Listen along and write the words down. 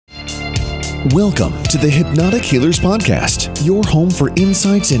Welcome to the Hypnotic Healers Podcast, your home for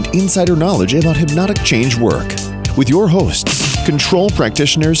insights and insider knowledge about hypnotic change work. With your hosts, control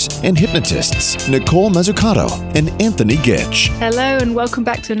practitioners and hypnotists, Nicole Mazzucato and Anthony Gitch. Hello and welcome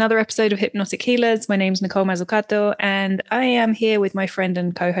back to another episode of Hypnotic Healers. My name is Nicole Mazzucato and I am here with my friend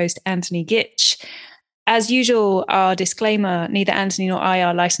and co-host Anthony Gitch. As usual, our disclaimer, neither Anthony nor I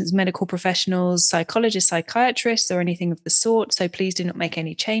are licensed medical professionals, psychologists, psychiatrists, or anything of the sort. So please do not make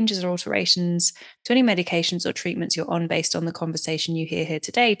any changes or alterations to any medications or treatments you're on based on the conversation you hear here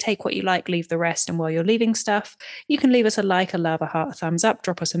today. Take what you like, leave the rest. And while you're leaving stuff, you can leave us a like, a love, a heart, a thumbs up,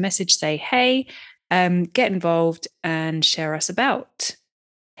 drop us a message, say hey, get involved and share us about.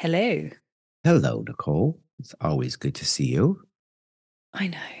 Hello. Hello, Nicole. It's always good to see you. I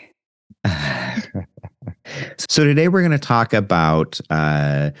know. So today we're going to talk about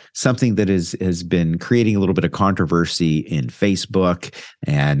something that has been creating a little bit of controversy in Facebook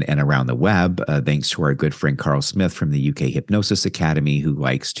and around the web, thanks to our good friend Carl Smith from the UK Hypnosis Academy, who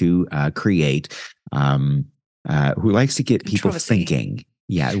likes to who likes to get people thinking.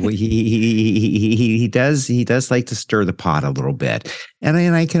 Yeah, well, he does like to stir the pot a little bit, and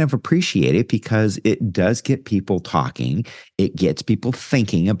I kind of appreciate it because it does get people talking. It gets people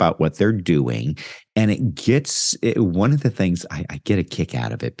thinking about what they're doing, and one of the things I get a kick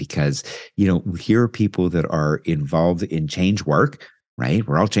out of it because here are people that are involved in change work. Right?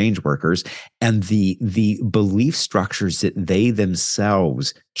 We're all change workers. And the belief structures that they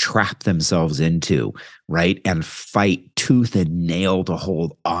themselves trap themselves into, right? And fight tooth and nail to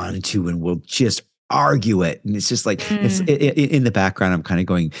hold on to, and will just argue it. And it's just like, it's in the background, I'm kind of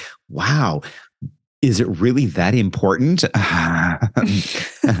going, wow, is it really that important?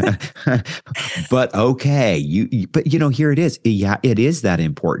 But okay, but here it is. Yeah, it is that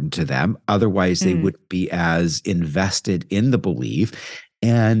important to them. Otherwise, they wouldn't be as invested in the belief.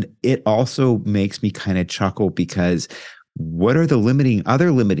 And it also makes me kind of chuckle because what are the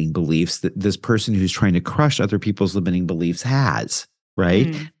other limiting beliefs that this person who's trying to crush other people's limiting beliefs has?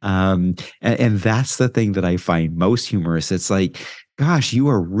 Right. And that's the thing that I find most humorous. It's like, gosh, you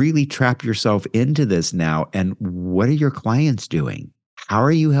are really trapped yourself into this now. And what are your clients doing? How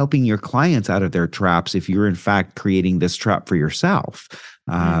are you helping your clients out of their traps if you're in fact creating this trap for yourself?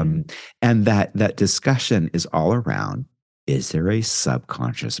 And that discussion is all around, is there a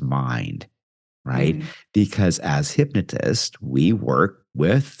subconscious mind? Right? Because as hypnotists, we work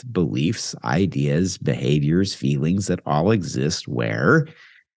with beliefs, ideas, behaviors, feelings that all exist where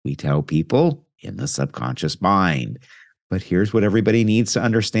we tell people in the subconscious mind. But here's what everybody needs to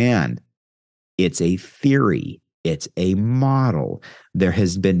understand. It's a theory. It's a model. There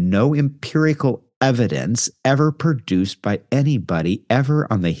has been no empirical evidence ever produced by anybody ever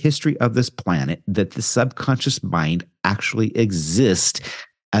on the history of this planet that the subconscious mind actually exists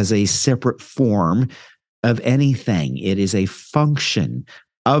as a separate form of anything. It is a function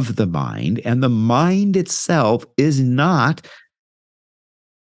of the mind, and the mind itself is not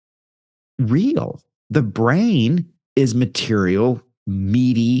real. The brain is material,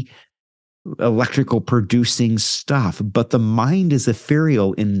 meaty, electrical producing stuff, but the mind is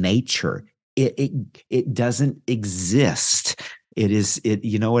ethereal in nature. It doesn't exist.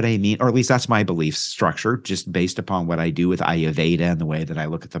 You know what I mean? Or at least that's my belief structure, just based upon what I do with Ayurveda and the way that I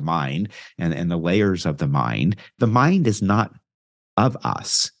look at the mind and the layers of the mind. The mind is not of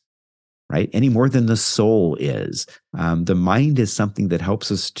us, right? Any more than the soul is. The mind is something that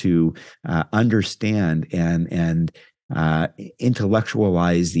helps us to understand and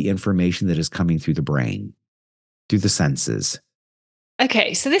intellectualize the information that is coming through the brain, through the senses.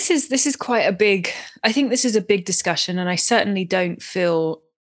 Okay, so this is quite a big, I think this is a big discussion, and I certainly don't feel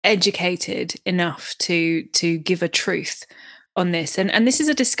educated enough to give a truth on this. And this is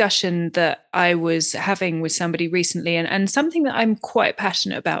a discussion that I was having with somebody recently and something that I'm quite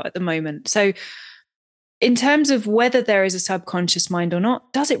passionate about at the moment. So in terms of whether there is a subconscious mind or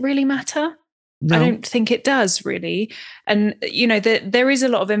not, does it really matter? No. I don't think it does really. And, there is a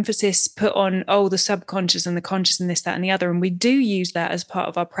lot of emphasis put on, the subconscious and the conscious and this, that, and the other. And we do use that as part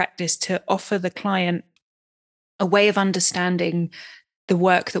of our practice to offer the client a way of understanding the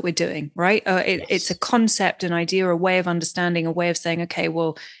work that we're doing, right? It's a concept, an idea, a way of understanding, a way of saying, okay,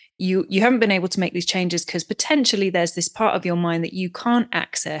 well, you haven't been able to make these changes because potentially there's this part of your mind that you can't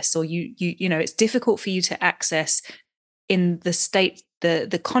access, or it's difficult for you to access in the state,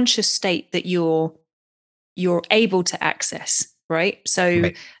 the conscious state that you're able to access, right?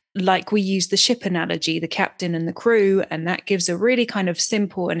 So like we use the ship analogy, the captain and the crew, and that gives a really kind of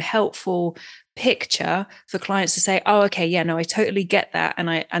simple and helpful picture for clients to say, oh, okay, yeah, no, I totally get that. And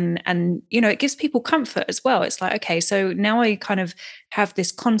it gives people comfort as well. It's like, okay, so now I kind of have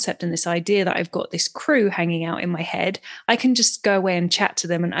this concept and this idea that I've got this crew hanging out in my head. I can just go away and chat to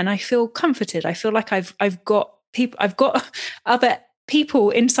them, and I feel comforted. I feel like I've got people, I've got other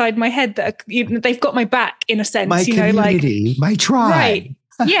people inside my head that are, they've got my back in a sense, my community, my tribe. Right.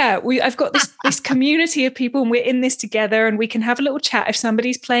 Yeah, I've got this community of people, and we're in this together, and we can have a little chat if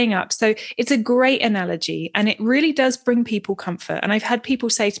somebody's playing up. So it's a great analogy, and it really does bring people comfort. And I've had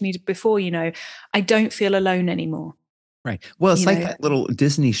people say to me before, I don't feel alone anymore. Right. Well, it's like that little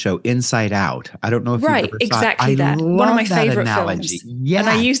Disney show, Inside Out. I don't know if you've ever saw it. Exactly that. One of my favorite analogy. films. Yeah. And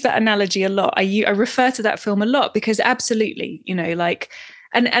I use that analogy a lot. I refer to that film a lot because absolutely,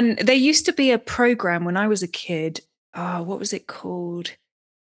 and there used to be a program when I was a kid. Oh, what was it called?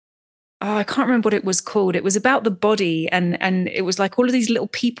 Oh, I can't remember what it was called. It was about the body, and it was like all of these little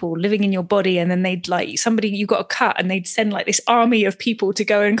people living in your body, and then they'd like you got a cut, and they'd send like this army of people to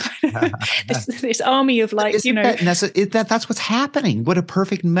go and kind of this army of like, that's what's happening. What a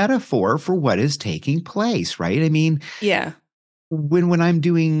perfect metaphor for what is taking place, right? I mean, yeah. When I'm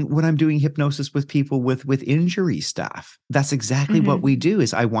doing hypnosis with people with injury stuff, that's exactly what we do.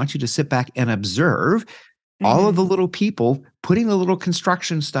 Is I want you to sit back and observe all of the little people putting the little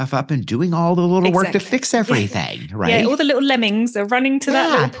construction stuff up and doing all the little work to fix everything, right? Yeah, all the little lemmings are running to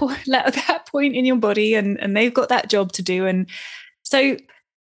that point in your body, and they've got that job to do. And so,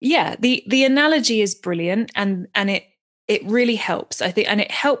 yeah, the analogy is brilliant, and it really helps, I think, and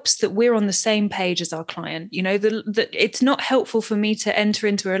it helps that we're on the same page as our client. It's not helpful for me to enter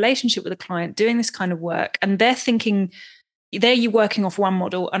into a relationship with a client doing this kind of work, and they're thinking, you working off one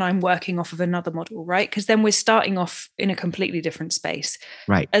model and I'm working off of another model, right? Because then we're starting off in a completely different space.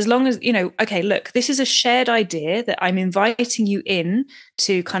 Right. As long as, okay, look, this is a shared idea that I'm inviting you in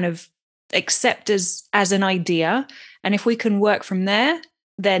to kind of accept as an idea. And if we can work from there,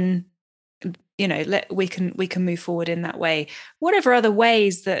 then, we can move forward in that way. Whatever other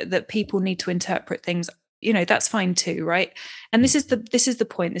ways that people need to interpret things, that's fine too, right? And this is the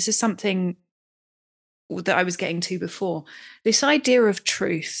point. This is something that I was getting to before, this idea of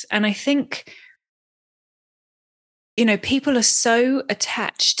truth. And I think, people are so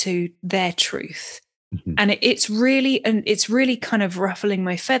attached to their truth, and it's really kind of ruffling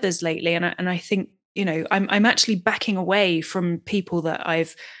my feathers lately. And I think, I'm actually backing away from people that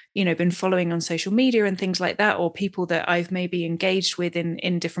I've, been following on social media and things like that, or people that I've maybe engaged with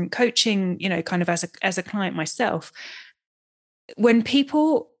in different coaching, kind of as a client myself. When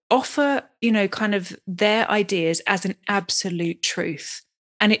people offer, kind of their ideas as an absolute truth.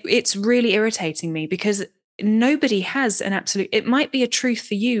 And it's really irritating me because nobody has an absolute, it might be a truth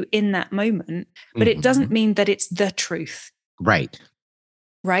for you in that moment, but it doesn't mean that it's the truth. Right.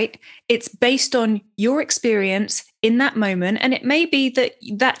 Right. It's based on your experience in that moment. And it may be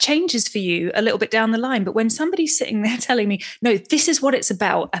that changes for you a little bit down the line. But when somebody's sitting there telling me, no, this is what it's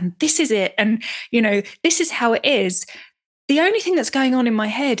about, and this is it, and, this is how it is, the only thing that's going on in my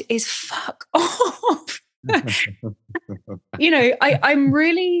head is fuck off. I'm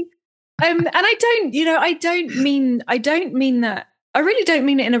really, and I don't mean that. I really don't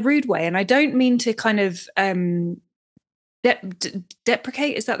mean it in a rude way. And I don't mean to kind of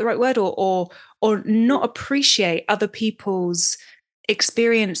deprecate, is that the right word? Or not appreciate other people's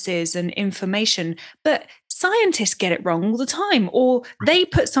experiences and information. But scientists get it wrong all the time, or they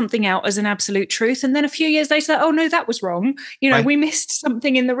put something out as an absolute truth, and then a few years later, oh no, that was wrong. We missed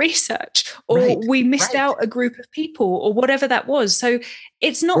something in the research, or we missed out a group of people, or whatever that was. So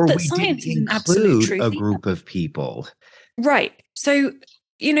it's not that science is an absolute truth. A group of people. Right. So,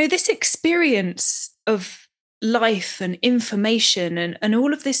 this experience of life and information and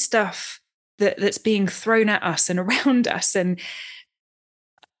all of this stuff that's being thrown at us and around us, and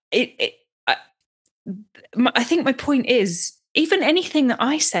I think my point is, even anything that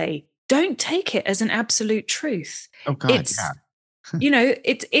I say, don't take it as an absolute truth. Oh God,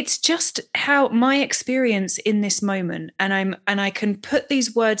 it's just how my experience in this moment, and I can put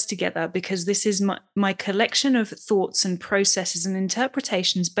these words together because this is my collection of thoughts and processes and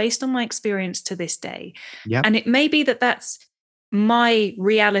interpretations based on my experience to this day. Yep. And it may be that that's my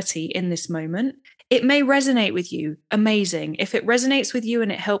reality in this moment. It may resonate with you. Amazing. If it resonates with you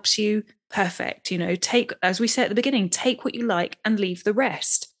and it helps you, perfect. Take, as we said at the beginning, take what you like and leave the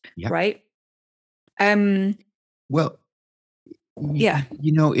rest. Yep. Right. Well, yeah.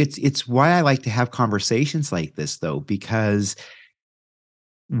 It's why I like to have conversations like this, though, because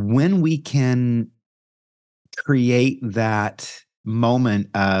when we can create that moment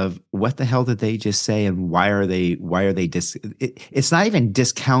of what the hell did they just say, and why are they it's not even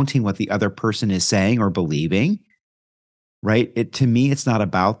discounting what the other person is saying or believing, right? To me, it's not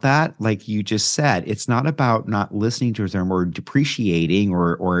about that. Like you just said, it's not about not listening to them or depreciating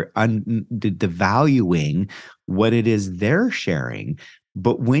or devaluing what it is they're sharing.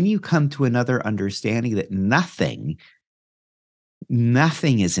 But when you come to another understanding that nothing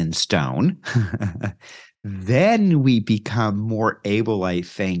is in stone, then we become more able, I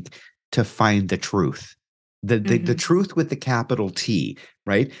think, to find the truth. The truth with the capital T,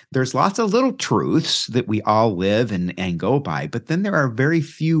 right? There's lots of little truths that we all live and go by, but then there are very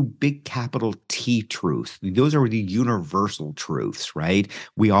few big capital T truths. Those are the universal truths, right?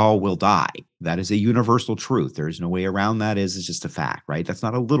 We all will die. That is a universal truth. There's no way around that. It's just a fact, right? That's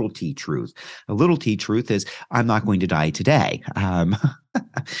not a little T truth. A little T truth is I'm not going to die today.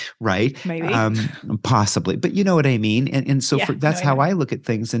 Right? Maybe. Possibly, but you know what I mean. And so Yeah, that's I how know. I look at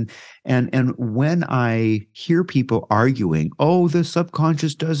things. And when I hear people arguing, oh, the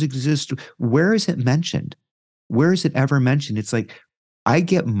subconscious does exist, where is it mentioned? Where is it ever mentioned? It's like I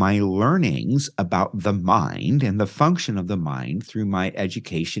get my learnings about the mind and the function of the mind through my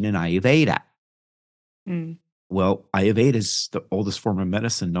education in Ayurveda. Mm. Well, Ayurveda is the oldest form of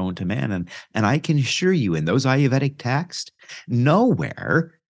medicine known to man. And I can assure you, in those Ayurvedic texts,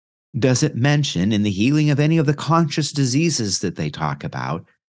 nowhere does it mention in the healing of any of the conscious diseases that they talk about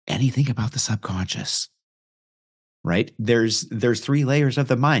anything about the subconscious, right? There's three layers of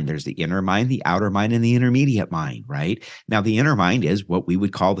the mind. There's the inner mind, the outer mind, and the intermediate mind, right? Now, the inner mind is what we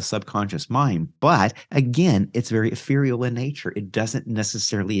would call the subconscious mind, but again, it's very ethereal in nature. It doesn't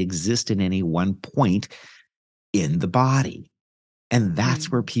necessarily exist in any one point in the body. And that's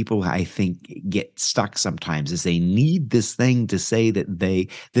where people, I think, get stuck sometimes, is they need this thing to say that they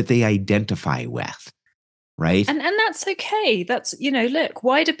identify with, right? And that's okay. That's, look,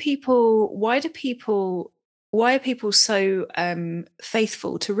 why are people so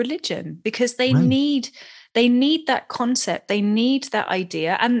faithful to religion? Because Right. they need that concept, they need that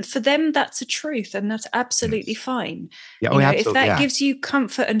idea, and for them that's a truth, and that's absolutely Yes. fine. Yeah. Oh, If absolutely. that Yeah. gives you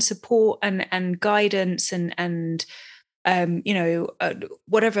comfort and support and guidance and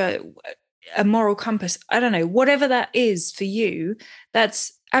whatever, a moral compass, I don't know, whatever that is for you,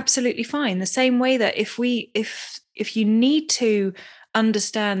 that's absolutely fine. The same way that if you need to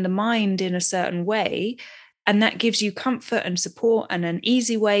understand the mind in a certain way, and that gives you comfort and support and an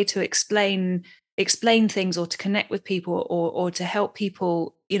easy way to explain things, or to connect with people, or to help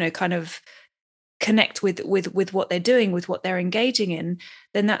people, kind of connect with what they're doing, with what they're engaging in,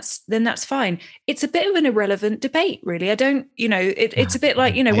 then that's fine. It's a bit of an irrelevant debate, really. I don't, it's a bit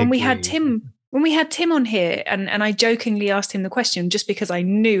like, I when agree. we had Tim on here, and I jokingly asked him the question just because I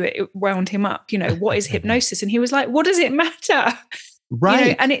knew it wound him up, what is hypnosis? And he was like, what does it matter?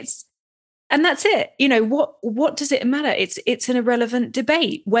 Right. And that's it. What does it matter? It's an irrelevant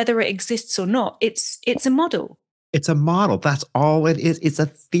debate whether it exists or not. It's a model. It's a model. That's all it is. It's a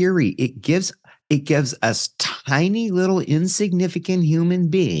theory. It gives us tiny little insignificant human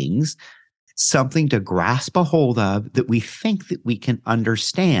beings something to grasp a hold of that we think that we can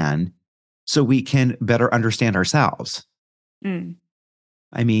understand so we can better understand ourselves. Mm.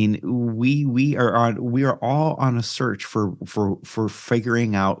 I mean, we are all on a search for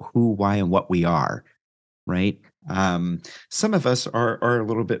figuring out who, why, and what we are, right? Some of us are a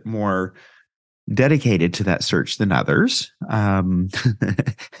little bit more dedicated to that search than others, and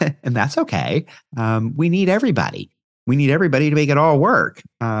that's okay. We need everybody. We need everybody to make it all work.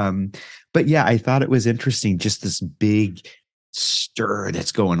 But yeah, I thought it was interesting, just this big stir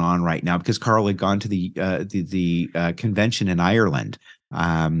that's going on right now, because Carl had gone to the convention in Ireland,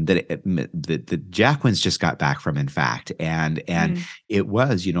 that Jacqueline's just got back from, in fact, and it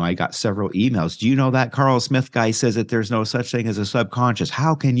was, I got several emails. Do you know that Carl Smith guy says that there's no such thing as a subconscious?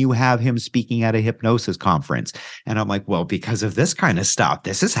 How can you have him speaking at a hypnosis conference? And I'm like, well, because of this kind of stuff.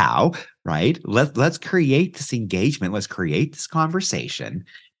 This is how, right? Let's create this engagement. Let's create this conversation,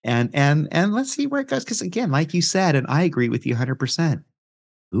 and let's see where it goes. Because again, like you said, and I agree with you 100%.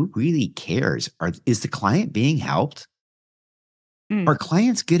 Who really cares? Is the client being helped? Are Mm.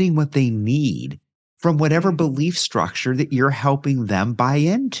 clients getting what they need from whatever Mm. belief structure that you're helping them buy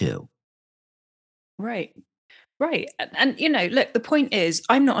into? Right. Right. And, look, the point is,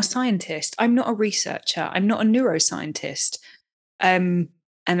 I'm not a scientist. I'm not a researcher. I'm not a neuroscientist. Um,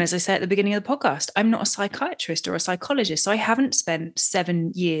 and as I said at the beginning of the podcast, I'm not a psychiatrist or a psychologist. So I haven't spent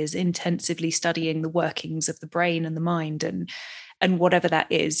 7 years intensively studying the workings of the brain and the mind and whatever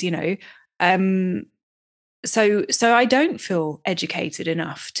that is. Um, so I don't feel educated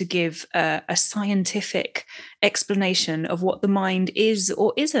enough to give a scientific explanation of what the mind is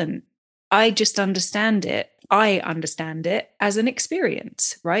or isn't. I just understand it. I understand it as an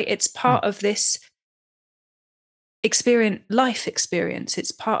experience, right? It's part of this life experience.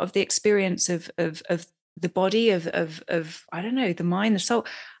 It's part of the experience of the body, of I don't know, the mind, the soul.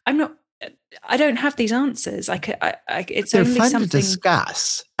 I don't have these answers. It's They're only fun to something.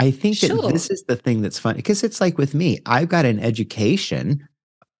 discuss. I think that Sure. this is the thing that's fun because it's like with me, I've got an education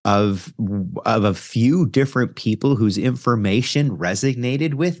of a few different people whose information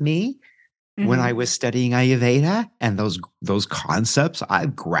resonated with me when I Hmm. was studying Ayurveda, and those concepts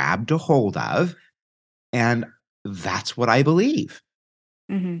I've grabbed a hold of, and that's what I believe.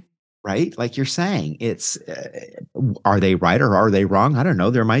 Hmm. Right? Like you're saying, are they right or are they wrong? I don't know.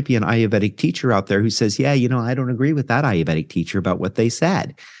 There might be an Ayurvedic teacher out there who says, yeah, I don't agree with that Ayurvedic teacher about what they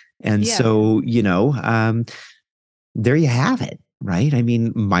said. And Yeah. so, there you have it. Right. I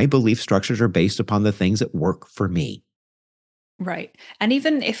mean, my belief structures are based upon the things that work for me. Right. And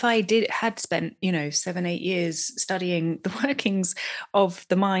even if I had spent, 7, 8 years studying the workings of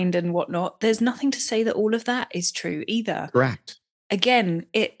the mind and whatnot, there's nothing to say that all of that is true either. Correct. Again,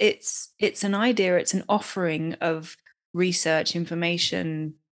 it's an idea, it's an offering of research,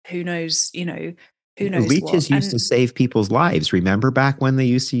 information, who knows, who knows what. Leeches used to And save people's lives. Remember back when they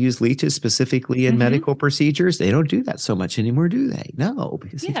used to use leeches specifically in mhm, medical procedures? They don't do that so much anymore, do they? No,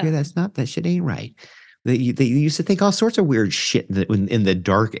 because they figure yeah. that shit ain't right. They used to think all sorts of weird shit in the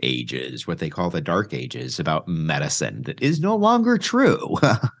dark ages, what they call the dark ages about medicine that is no longer true.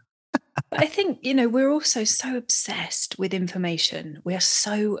 But I think, we're also so obsessed with information. We are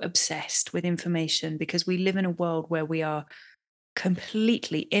so obsessed with information because we live in a world where we are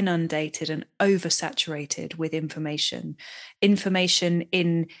completely inundated and oversaturated with information in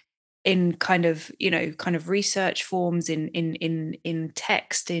kind of research forms, in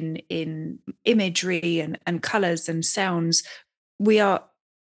text, in imagery and colors and sounds. We are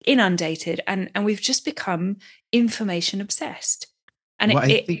inundated, and we've just become information obsessed. And Well, it,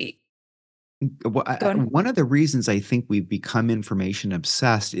 I it, think it Well, go on. one of the reasons I think we've become information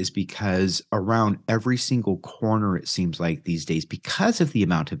obsessed is because around every single corner, it seems like these days, because of the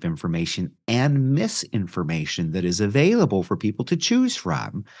amount of information and misinformation that is available for people to choose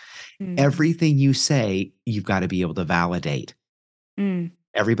from, Mm, everything you say, you've got to be able to validate. mm.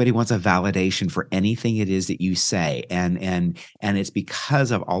 Everybody wants a validation for anything it is that you say, and it's because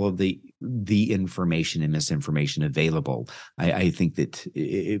of all of the information and misinformation available. I think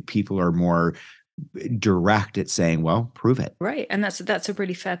that people are more direct at saying, well, prove it. Right, and that's a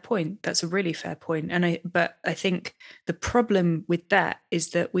really fair point. That's a really fair point. But I think the problem with that is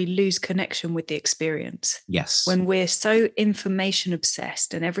that we lose connection with the experience. Yes. When we're so information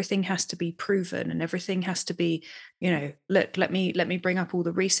obsessed and everything has to be proven and everything has to be, look, let me bring up all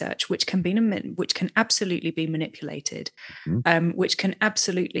the research, which can absolutely be manipulated, Mhm. which can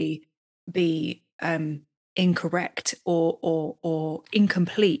absolutely be incorrect or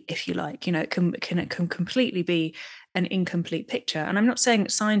incomplete, if you like. It can completely be an incomplete picture. And I'm not saying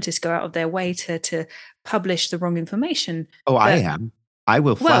that scientists go out of their way to publish the wrong information, Oh, I but am. I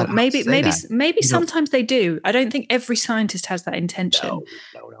will well, flat out maybe say maybe that. maybe You know, sometimes they do. I don't think every scientist has that intention. no,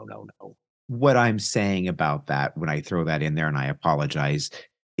 no, no, no, no. What I'm saying about that, when I throw that in there, and I apologize,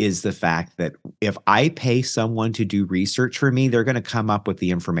 is the fact that if I pay someone to do research for me, they're going to come up with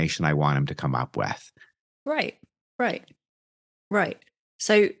the information I want them to come up with. Right, right, right.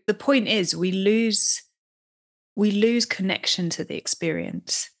 So the point is, we lose connection to the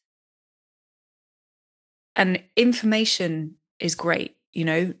experience. And information is great,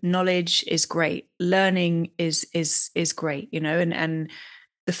 knowledge is great, learning is great, and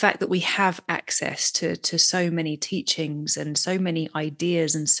the fact that we have access to so many teachings and so many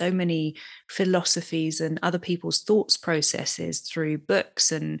ideas and so many philosophies and other people's thoughts processes through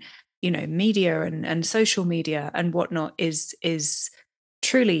books and media and social media and whatnot is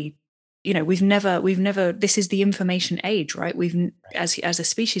truly, we've never this is the information age, right? As a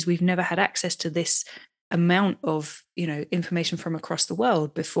species, we've never had access to this amount of information from across the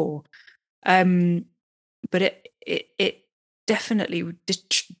world before. um but it definitely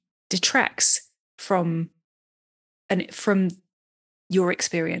detracts from your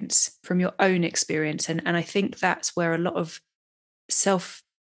experience, from your own experience, and I think that's where a lot of self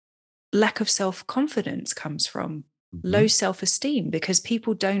lack of self-confidence comes from, low Mhm. self-esteem, because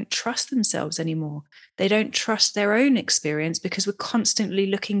people don't trust themselves anymore. They don't trust their own experience because we're constantly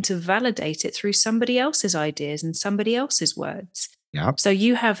looking to validate it through somebody else's ideas and somebody else's words. Yep. So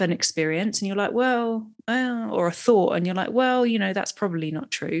you have an experience and you're like, well, or a thought, and you're like, well, that's probably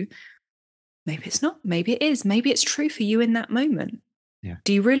not true. Maybe it's not. Maybe it is. Maybe it's true for you in that moment. Yeah.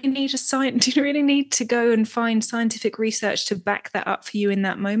 Do you really need do you really need to go and find scientific research to back that up for you in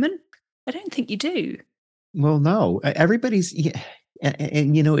that moment? I don't think you do. Well, no, everybody's, yeah,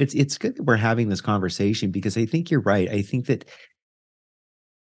 and it's good that we're having this conversation because I think you're right. I think that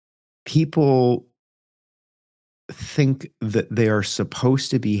people think that they are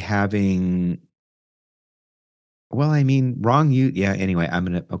supposed to be having, well, I mean, wrong you, yeah, anyway,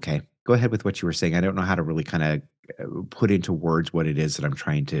 okay, go ahead with what you were saying. I don't know how to really kind of put into words what it is that I'm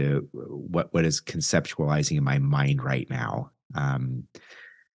trying to, what is conceptualizing in my mind right now. Go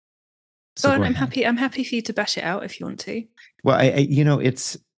So on, go ahead. I'm happy for you to bash it out if you want to. Well,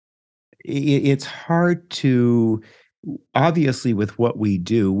 it's hard to, obviously, with what we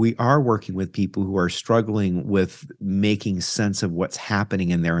do, we are working with people who are struggling with making sense of what's happening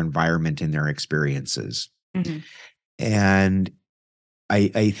in their environment, in their experiences. Mm-hmm. And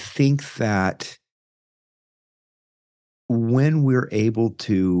I think that when we're able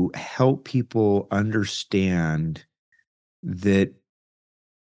to help people understand that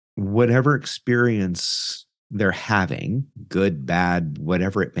whatever experience they're having, good, bad,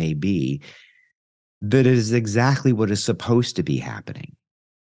 whatever it may be, that it is exactly what is supposed to be happening.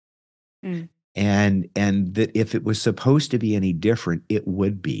 Mm. And that if it was supposed to be any different, it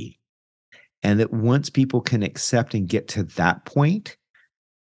would be. And that once people can accept and get to that point,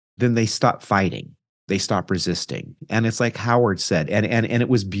 then they stop fighting. They stop resisting. And it's like Howard said, and it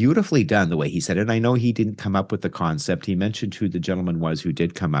was beautifully done the way he said it. And I know he didn't come up with the concept. He mentioned who the gentleman was who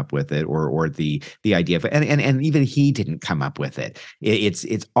did come up with it, or the idea of it. And even he didn't come up with it.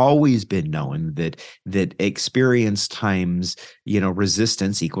 It's always been known that experience times,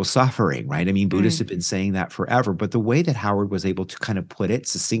 resistance equals suffering, right? I mean, Buddhists Mm. have been saying that forever. But the way that Howard was able to kind of put it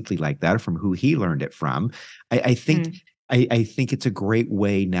succinctly like that from who he learned it from, I think Mm. I think it's a great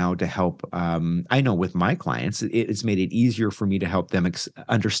way now to help. I know with my clients, it's made it easier for me to help them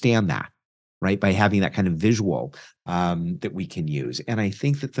understand that, right? By having that kind of visual that we can use. And I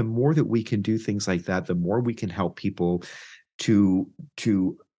think that the more that we can do things like that, the more we can help people to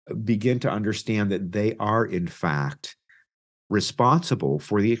begin to understand that they are, in fact, responsible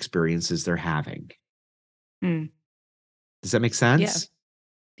for the experiences they're having. Mm. Does that make Yeah. sense?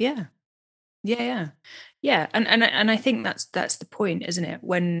 Yeah. Yeah. Yeah. Yeah. And I think that's the point, isn't it?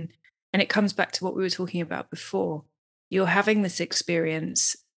 And it comes back to what we were talking about before. You're having this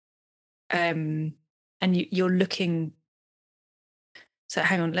experience, um, and you're looking. So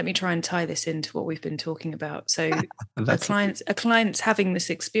hang on, let me try and tie this into what we've been talking about. So That's a client's having this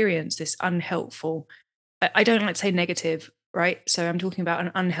experience, this unhelpful. I don't like to say negative, right? So I'm talking about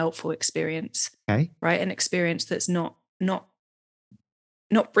an unhelpful experience, okay. right? An experience that's not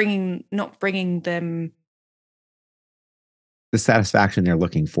bringing them The satisfaction they're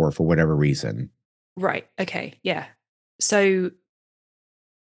looking for whatever reason. right. Okay, yeah. So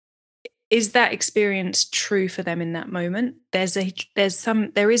is that experience true for them in that moment? There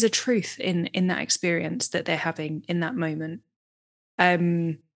is a truth in that experience that they're having in that moment.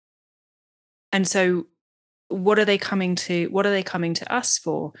 Um and so what are they coming to us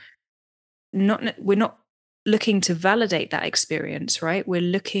for? We're not looking to validate that experience, right? We're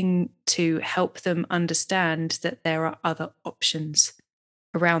looking to help them understand that there are other options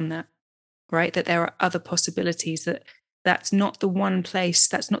around that, right? That there are other possibilities, that that's not the one place,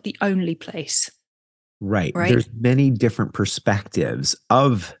 that's not the only place, Right. right? There's many different perspectives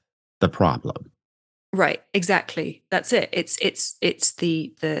of the problem. Right, exactly. That's it. It's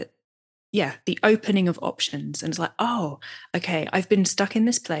the yeah, the opening of options. And it's like, oh, okay, I've been stuck in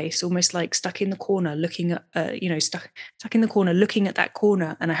this place, almost like stuck in the corner, looking at, stuck in the corner, looking at that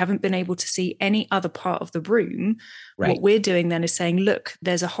corner, and I haven't been able to see any other part of the room. What Right. we're doing then is saying, look,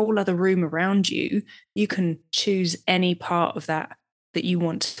 there's a whole other room around you. You can choose any part of that you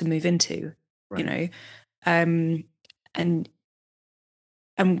want to move into, you Right. know, um, and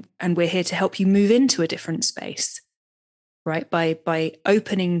and we're here to help you move into a different space, right? By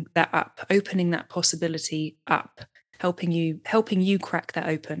opening that up, opening that possibility up, helping you crack that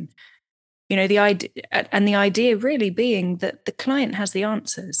open. The idea, and the idea really being that the client has the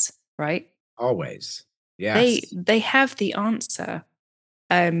answers, right? Always. they Yes. they have the answer.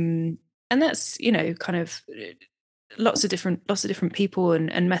 And that's, kind of lots of different people and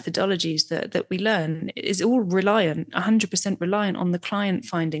methodologies that we learn is all reliant, 100% reliant on the client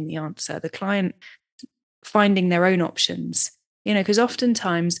finding the answer, the client finding their own options. Because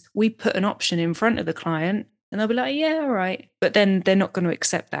oftentimes we put an option in front of the client and they'll be like, yeah, all right. But then they're not going to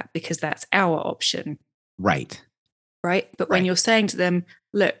accept that because that's our option, Right. right? But when Right. you're saying to them,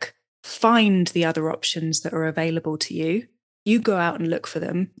 look, find the other options that are available to you, You go out and look for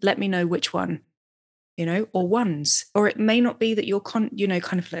them. Let me know which one, or ones. Or it may not be that you're kind of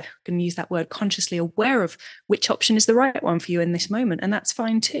going to use that word, consciously aware of which option is the right one for you in this moment. And that's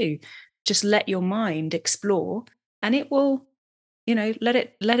fine too. Just let your mind explore, and it will, let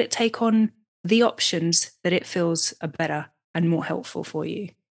it take on the options that it feels are better and more helpful for you.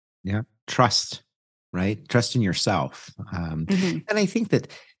 Yeah. Trust, right? Trust in yourself. And I think that,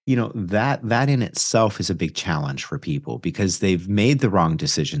 that in itself is a big challenge for people, because they've made the wrong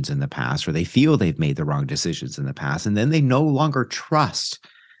decisions in the past, or they feel they've made the wrong decisions in the past. And then they no longer trust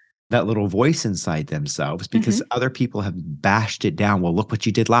that little voice inside themselves, because other people have bashed it down. Well, look what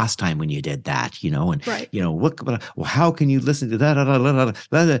you did last time when you did that, and, right. Look, well, how can you listen to that?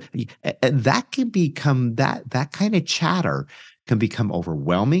 And that can become that kind of chatter can become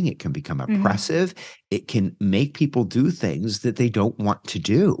overwhelming. It can become oppressive. It can make people do things that they don't want to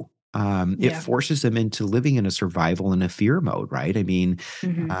do. It forces them into living in a survival and a fear mode, right? I mean,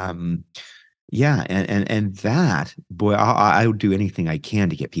 yeah, and that, boy, I would do anything I can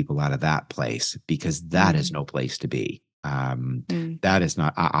to get people out of that place, because that is no place to be. That is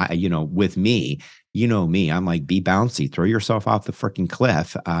not, with me, me, I'm like, be bouncy, throw yourself off the freaking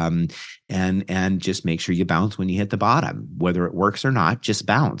cliff, and just make sure you bounce when you hit the bottom, whether it works or not, just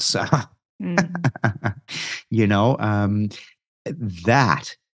bounce. That.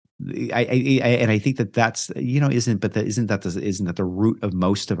 I think that's, isn't that the root of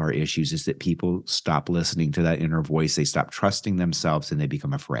most of our issues, is that people stop listening to that inner voice. They stop trusting themselves, and they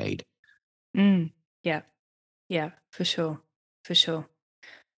become afraid. Yeah. Yeah, for sure. For sure.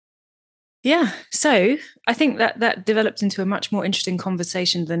 Yeah. So I think that developed into a much more interesting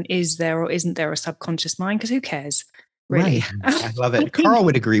conversation than is there or isn't there a subconscious mind? Because who cares? Really. Right. I love it. Carl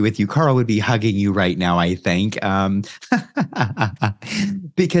would agree with you. Carl would be hugging you right now, I think.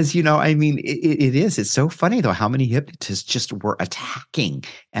 Because, it's so funny, though, how many hypnotists just were attacking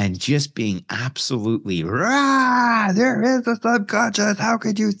and just being absolutely, rah, there is a subconscious. How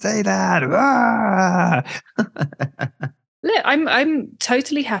could you say that? Rah. Look, I'm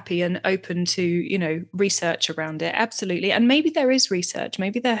totally happy and open to, research around it. Absolutely. And maybe there is research.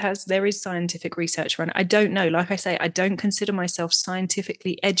 Maybe there is scientific research around it. I don't know. Like I say, I don't consider myself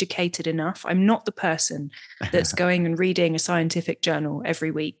scientifically educated enough. I'm not the person that's going and reading a scientific journal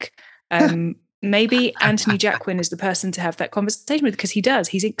every week. Maybe Anthony Jacquin is the person to have that conversation with, because he does.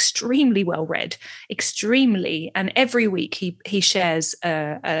 He's extremely well read, extremely. And every week he shares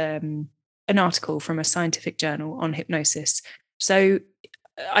an article from a scientific journal on hypnosis. So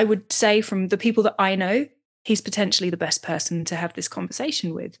I would say, from the people that I know, he's potentially the best person to have this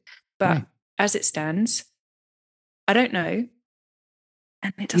conversation with. But as it stands, I don't know.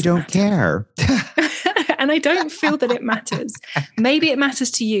 And it doesn't You don't care. And I don't feel that it matters. Maybe it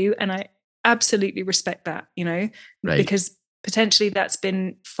matters to you, and I absolutely respect that, Right. because potentially that's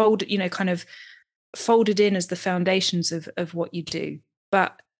been folded in as the foundations of what you do.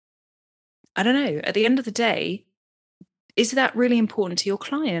 But I don't know, at the end of the day, is that really important to your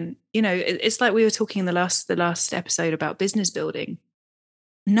client? It's like we were talking in the last episode about business building.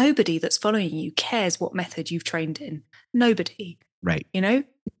 Nobody that's following you cares what method you've trained in. Nobody. Right. Nobody's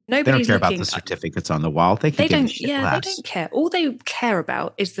they don't care about the certificates on the wall. They don't care. All they care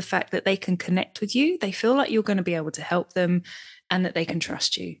about is the fact that they can connect with you. They feel like you're going to be able to help them, and that they can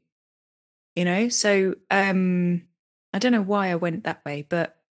trust you. So I don't know why I went that way,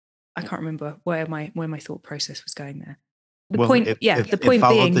 but I can't remember where my thought process was going there. The point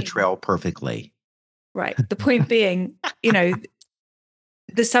followed being the trail perfectly. Right. The point being, the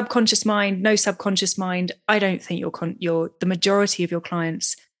subconscious mind, no subconscious mind. I don't think the majority of your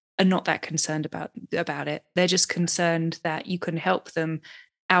clients are not that concerned about it. They're just concerned that you can help them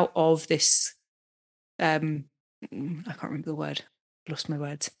out of this. I can't remember the word. Lost my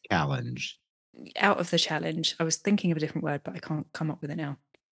words. Challenge. Out of the challenge. I was thinking of a different word, but I can't come up with it now.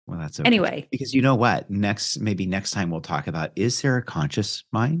 Well, that's okay. Anyway. Because you know what? Maybe next time we'll talk about, is there a conscious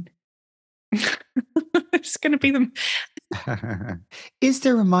mind? It's going to be them. Is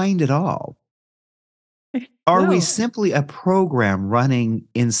there a mind at all? Are we simply a program running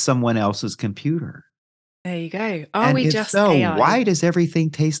in someone else's computer? There you go. And we if just so, AI? Why does everything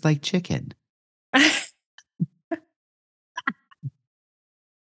taste like chicken?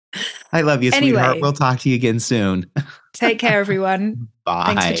 I love you, sweetheart. We'll talk to you again soon. Take care, everyone. Bye.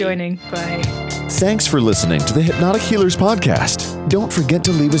 Thanks for joining. Bye. Thanks for listening to the Hypnotic Healers Podcast. Don't forget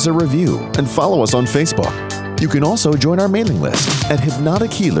to leave us a review and follow us on Facebook. You can also join our mailing list at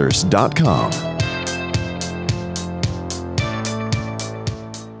hypnotichealers.com.